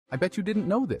I bet you didn't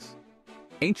know this.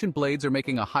 Ancient blades are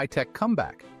making a high-tech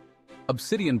comeback.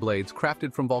 Obsidian blades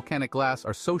crafted from volcanic glass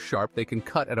are so sharp they can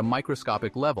cut at a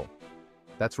microscopic level.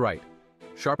 That's right.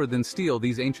 Sharper than steel,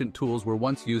 these ancient tools were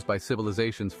once used by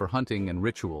civilizations for hunting and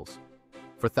rituals.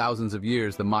 For thousands of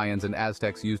years, the Mayans and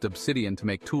Aztecs used obsidian to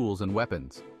make tools and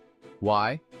weapons.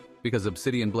 Why? Because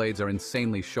obsidian blades are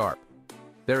insanely sharp.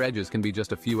 Their edges can be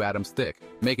just a few atoms thick,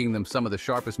 making them some of the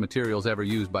sharpest materials ever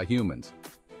used by humans.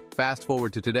 Fast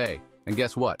forward to today, and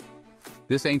guess what?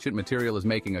 This ancient material is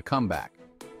making a comeback.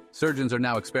 Surgeons are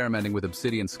now experimenting with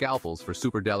obsidian scalpels for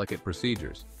super delicate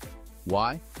procedures.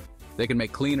 Why? They can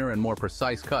make cleaner and more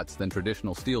precise cuts than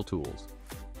traditional steel tools.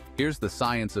 Here's the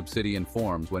science obsidian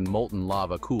forms when molten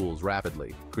lava cools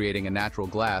rapidly, creating a natural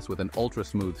glass with an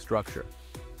ultra-smooth structure.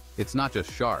 It's not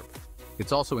just sharp,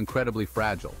 it's also incredibly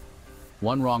fragile.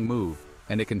 One wrong move,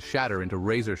 and it can shatter into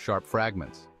razor-sharp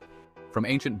fragments. From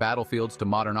ancient battlefields to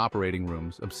modern operating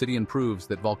rooms, obsidian proves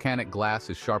that volcanic glass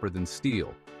is sharper than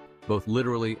steel, both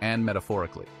literally and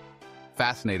metaphorically.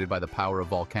 Fascinated by the power of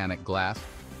volcanic glass?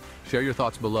 Share your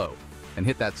thoughts below, and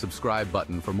hit that subscribe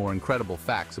button for more incredible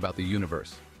facts about the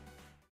universe.